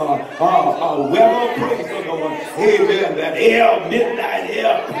Lord. Weather. Praise the Lord. Amen. That air, midnight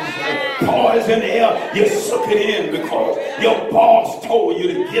air, poison air. You suck it in because your boss told you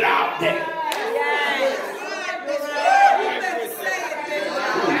to get out there.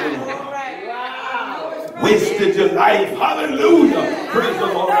 Wasted your life, hallelujah. Praise the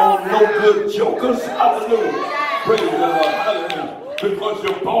Lord, on no good jokers, hallelujah. Praise the Lord, hallelujah. Because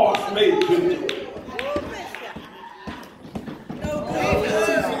your boss made you do it.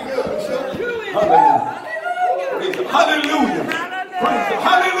 Hallelujah. Hallelujah. Praise the,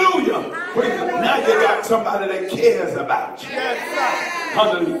 hallelujah. Praise the, now you got somebody that cares about you.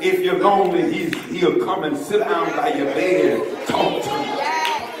 Hallelujah. If you're lonely, he'll come and sit down by your bed, talk to you.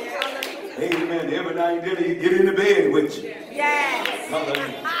 Amen. Every now and then he get in the bed with you. Yes.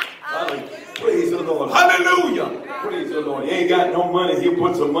 Hallelujah. Hallelujah. Praise the Lord. Hallelujah. Praise the Lord. You ain't got no money, he'll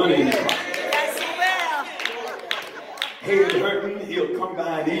put some money in your pocket. Yes, he will. Head hurting, he'll come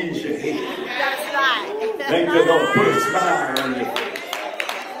by and ease your head. That's right. Thank the Lord. Put a smile on you.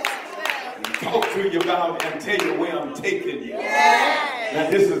 Talk to you about and tell you where I'm taking you. Yes. Now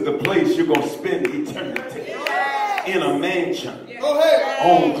this is the place you're going to spend eternity. Yes. In a mansion.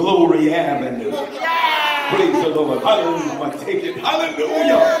 On Glory Avenue. Praise the Lord. Hallelujah. I'm going to take it.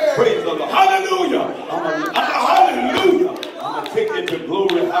 Hallelujah. Praise the Lord. Hallelujah. Hallelujah. I'm going to take it to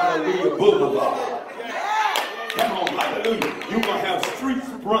Glory Hallelujah Boulevard. Come on. Hallelujah. You're going to have streets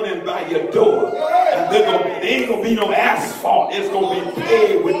running by your door. And there ain't going to be no asphalt. It's going to be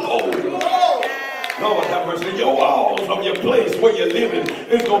paved with gold. Lord have mercy. Your walls of your place where you're living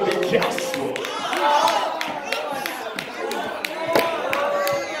is going to be jasper.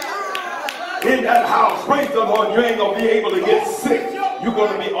 In that house, praise the Lord, you ain't going to be able to get sick. You're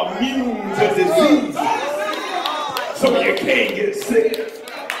going to be immune to disease. So you can't get sick.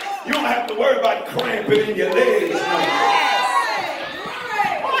 You don't have to worry about cramping in your legs.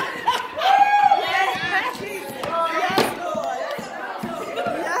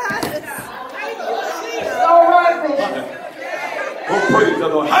 Oh, praise the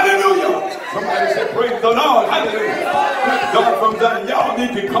Lord. Hallelujah. Somebody say, praise the Lord. Hallelujah. God from Zion. Y'all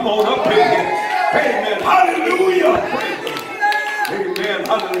need to come on up here. Amen. Hallelujah. Praise the Lord. Amen.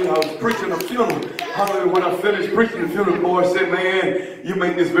 hallelujah, I was preaching a funeral. Hallelujah, when I finished preaching the funeral, the boy said, man, you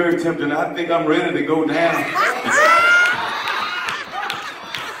make this very tempting. I think I'm ready to go down.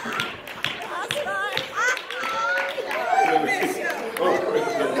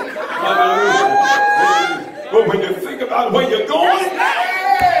 Hallelujah. But when you think about where you're going,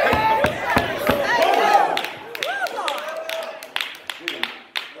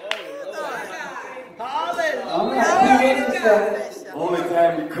 only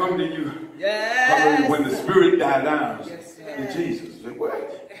time we come to you, hallelujah, when the spirit died down, is Jesus.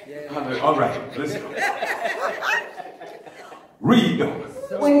 What? Hallelujah. All right, let's go. Read though.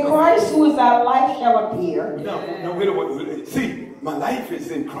 When Christ, who is our life, shall appear. No, wait. See, my life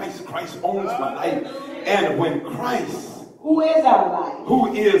is in Christ. Christ owns my life. And when Christ, who is our life,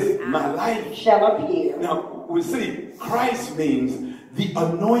 who is my life, shall appear. Now, we see, Christ means the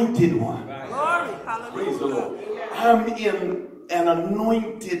anointed one. Glory. Praise the Lord. I'm in an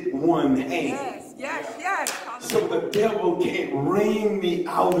anointed one hand. Yes. So the devil can't wring me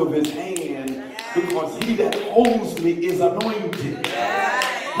out of his hand because he that holds me is anointed.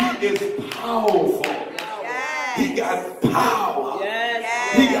 He is powerful. He got power.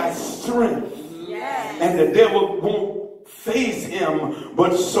 He got strength. And the devil won't face him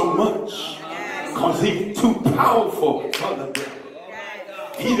but so much because he's too powerful for the devil.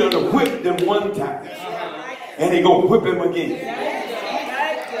 He done whipped him one time and he gonna whip him again.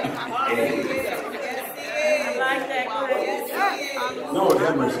 Lord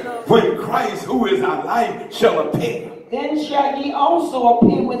have mercy. When Christ, who is our life, shall appear, then shall ye also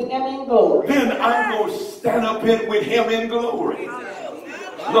appear with him in glory. Then I'm going to stand up in with him in glory.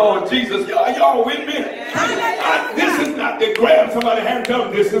 Lord Jesus, y'all with me? This is not the grab somebody's hand and tell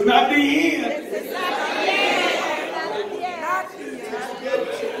them this is not the end.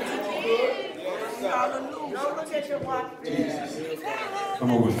 Jesus.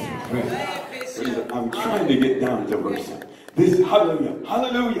 Come on with me. I'm trying to get down to verse. This hallelujah.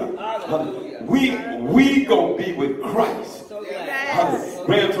 We gonna be with Christ.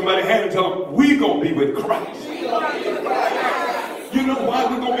 Grab somebody's hand and tell them we gonna be with Christ. You know why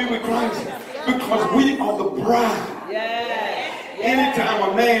we're gonna be with Christ? Because we are the bride. Anytime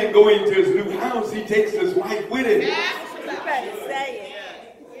a man go into his new house, he takes his wife with him.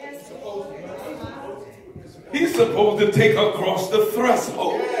 He's supposed to take her across the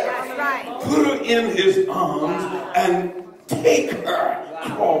threshold, put her in his arms, and take her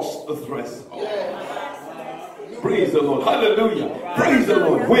across the threshold. Praise the Lord. Hallelujah. Praise the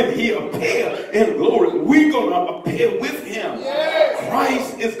Lord. When he appears in glory, we're going to appear with him.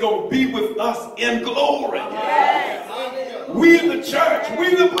 Christ is going to be with us in glory. We the church.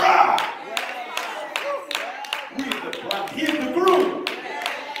 We the bride. We the bride. He's the groom.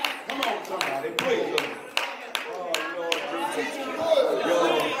 Come on, somebody. Praise the Lord.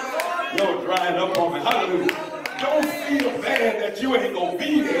 You're drying up on me. Hallelujah. Don't feel bad that you ain't going to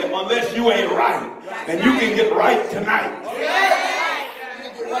be there unless you ain't right. And you can get right tonight.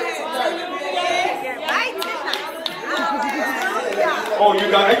 Oh, you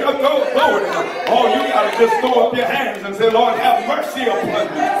got to go forward. Oh, you got to just throw up your hands and say, Lord, have mercy upon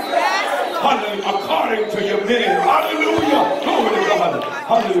me. Hallelujah. According to your many. Hallelujah. Glory to God.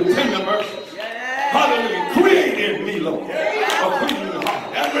 Hallelujah. Tender mercy. Hallelujah. Create in me, Lord, a clean heart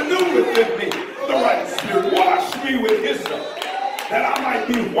and renew within me the right spirit. Wash me with hyssop that I might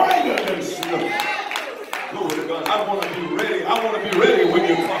be whiter than snow. Glory to God. I want to be ready. I want to be ready when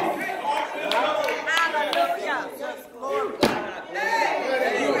you come.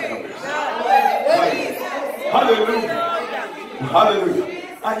 Hallelujah. Hallelujah.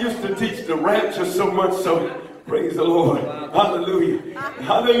 I used to teach the rapture so much, so praise the Lord. Hallelujah.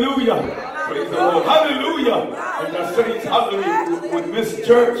 Hallelujah. Praise the Lord. Hallelujah. And the saints, hallelujah, with Miss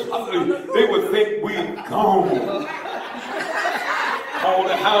Church, hallelujah, they would think we'd gone. Call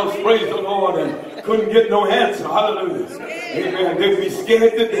the house, praise the Lord, and couldn't get no answer. Hallelujah. Amen. They'd be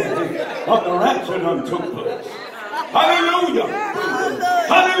scared to death. But the rapture done took place. Hallelujah.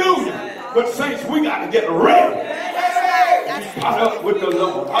 Hallelujah. But saints, we got to get ready. Caught up with the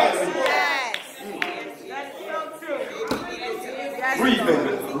Lord. Hallelujah. Read,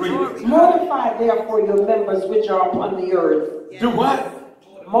 baby. Read. Mortify therefore your members which are upon the earth. Do what?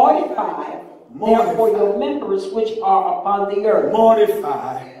 Mortify therefore your members which are upon the earth.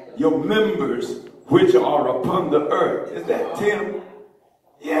 Mortify your members which are upon the earth. Is that Tim?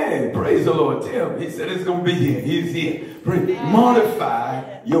 Yeah, praise the Lord, Tim. He said it's going to be here. He's here.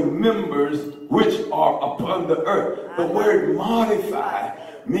 Mortify your members which are upon the earth. The word mortify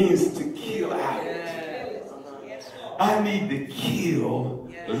means to kill out. I need to kill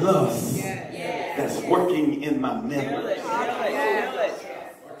lust that's working in my members.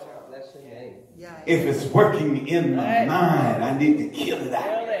 If it's working in my mind, I need to kill it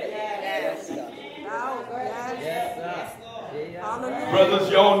out. Brothers,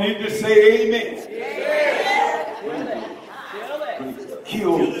 y'all need to say amen.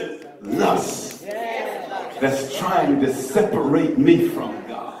 Kill lust that's trying to separate me from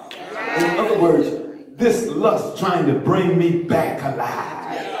God. In other words, this lust trying to bring me back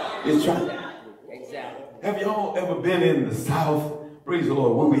alive. It's trying. Have y'all ever been in the South? Praise the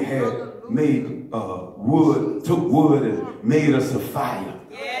Lord, where we had made wood, took wood and made us a fire.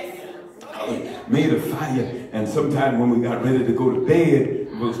 Made a fire, and sometime when we got ready to go to bed,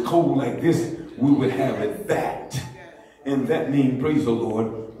 it was cold like this, we would have it that. And that means, praise the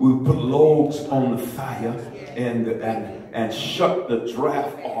Lord, we would put logs on the fire and shut the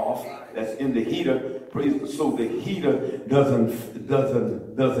draft off that's in the heater, so the heater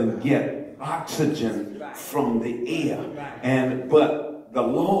doesn't get oxygen from the air. But the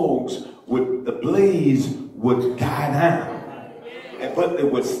logs the blaze would die down. But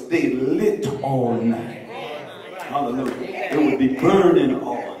it would stay lit all night. Hallelujah. It would be burning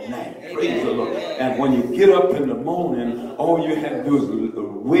all night. Praise the Lord. And when you get up in the morning, all you have to do is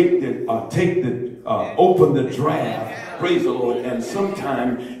open the draft. Praise the Lord. And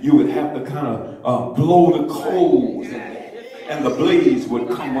sometimes you would have to kind of blow the coals and the blaze would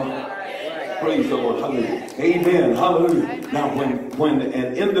come up. Praise the Lord. Hallelujah. Amen. Hallelujah. Now, when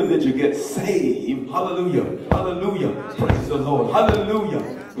an individual gets saved, hallelujah. Hallelujah. Praise the Lord. Hallelujah.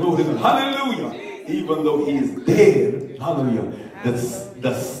 Glory to God. Hallelujah. Even though he is dead, hallelujah, the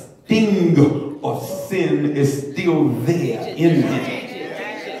sting of sin is still there in him.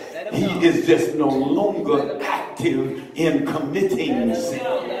 He is just no longer active in committing sin.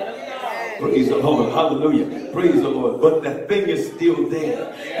 Praise the Lord. Hallelujah. Praise the Lord. But that thing is still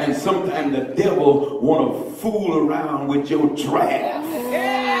there. And sometimes the devil want to fool around with your draft.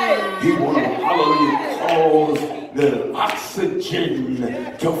 He want to, hallelujah, cause the oxygen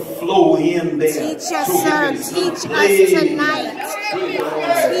to flow in there. Teach us, sir. Teach us tonight. Teach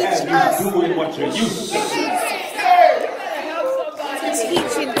us. Doing what you're used to.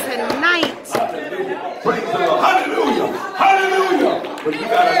 Teaching tonight. Praise the Lord. Hallelujah. Hallelujah. But you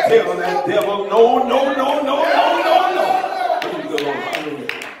got to tell that devil, no. Praise the Lord. Hallelujah.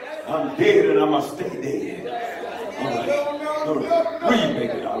 I'm dead and I must stay dead. All right. Read,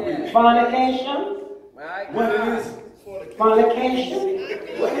 make it out. Fornication. What it is? Fornication.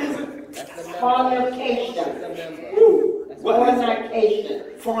 What is it? Fornication. Fornication.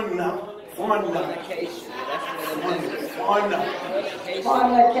 Fornication.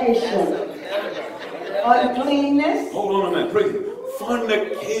 Uncleanness. Hold on a minute. Praise the Lord.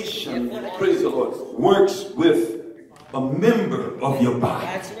 Fornication, praise the Lord, works with a member of your body.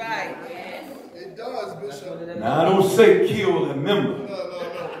 That's right. It does, Bishop. Now, I don't say kill a member,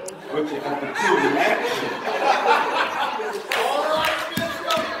 but you have to kill the action.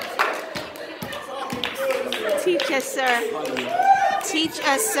 Teach us, sir. Teach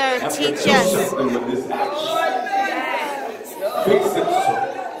us, sir. Have to Teach do us. something with this action. Fix it so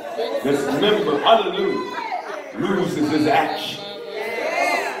this member, hallelujah, loses his action.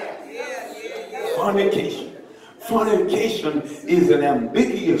 Fornication. Fornication is an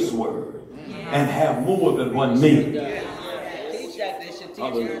ambiguous word and have more than one meaning.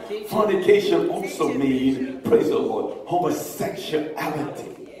 Fornication also means, praise the Lord,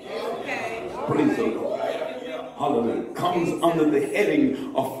 homosexuality. Praise the Lord. Hallelujah. Comes under the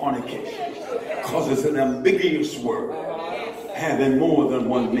heading of fornication because it's an ambiguous word having more than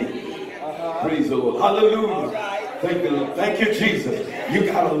one meaning. Praise the Lord. Hallelujah. Thank you, Lord. Thank you, Jesus. You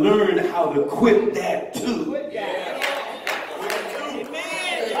got to learn how to quit that too.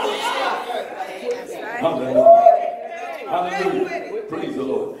 Hallelujah. Hallelujah. Praise the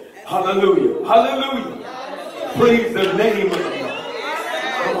Lord. Hallelujah. Hallelujah. Praise the name of the Lord.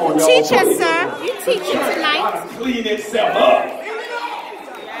 Come on, y'all. Teach us, sir. You teach it tonight. How to clean itself up.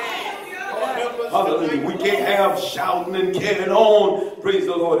 Hallelujah. We can't have shouting and carrying on, praise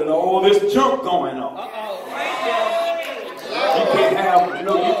the Lord, and all this junk going on. You can't have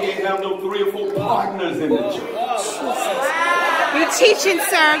no 3 or 4 partners in the church. You teaching,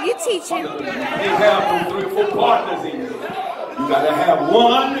 sir. You teaching. You can't have no 3 or 4 partners in it. You got to have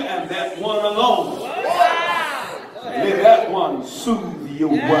one and that one alone. Let that one soothe your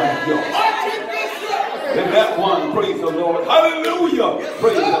wife. Let that one, praise the Lord. Hallelujah.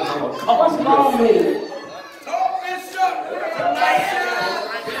 Praise the Lord. Come What's wrong with it?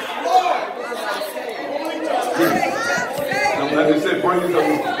 Somebody say, praise the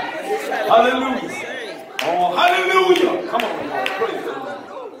Lord. Hallelujah. Oh, hallelujah. Come on, Lord. Praise the Lord.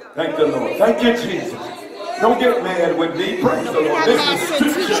 Thank the Lord. Thank you, Jesus. Don't get mad with me. Praise the Lord. This is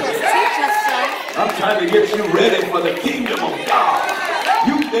Teach us, sir. trying to get you ready for the kingdom of God.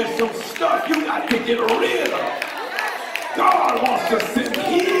 There's some stuff you got to get rid of. God wants to send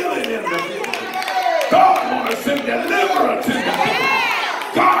healing in the building. God wants to send deliverance in the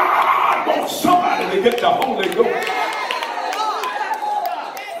building. God wants somebody to get the Holy Ghost.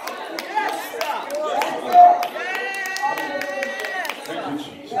 Thank you,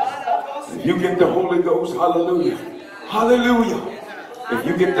 Jesus. If you get the Holy Ghost, hallelujah. Hallelujah. If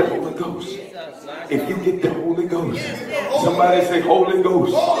you get the Holy Ghost. If you get the Holy Ghost. Somebody say Holy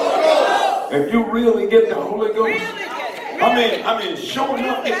Ghost. If you really get the Holy Ghost. I mean, sure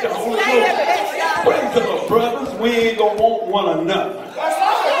enough, get the Holy Ghost. Praise the Lord, brothers. We ain't gonna want one another.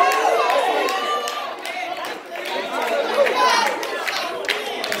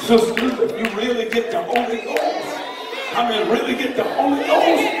 Sisters, if you really get the Holy Ghost, really get the Holy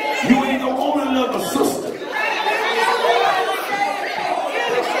Ghost, you ain't gonna want another sister.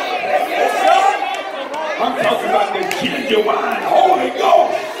 I'm talking about the genuine Holy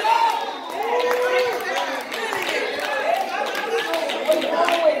Ghost.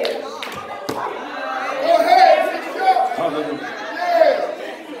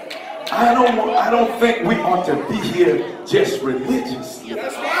 I don't think we ought to be here just religiously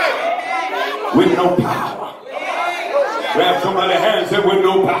with no power. Grab somebody's hand and say, with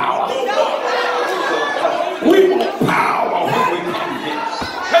no power. We want power when we come here.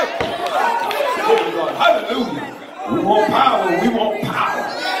 Hallelujah. We want power. We want power.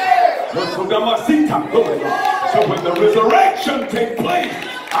 So when the resurrection takes place,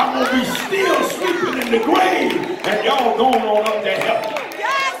 I'm going to be still sleeping in the grave and y'all going on up to heaven.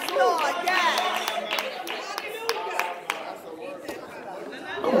 Yes, Lord, yes.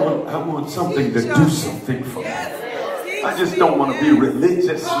 I want something to do something for me. I just don't want to be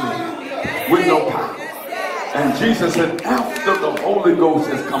religiously with no power. And Jesus said, after the Holy Ghost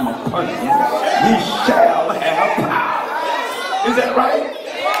has come upon you, ye shall have power. Is that right?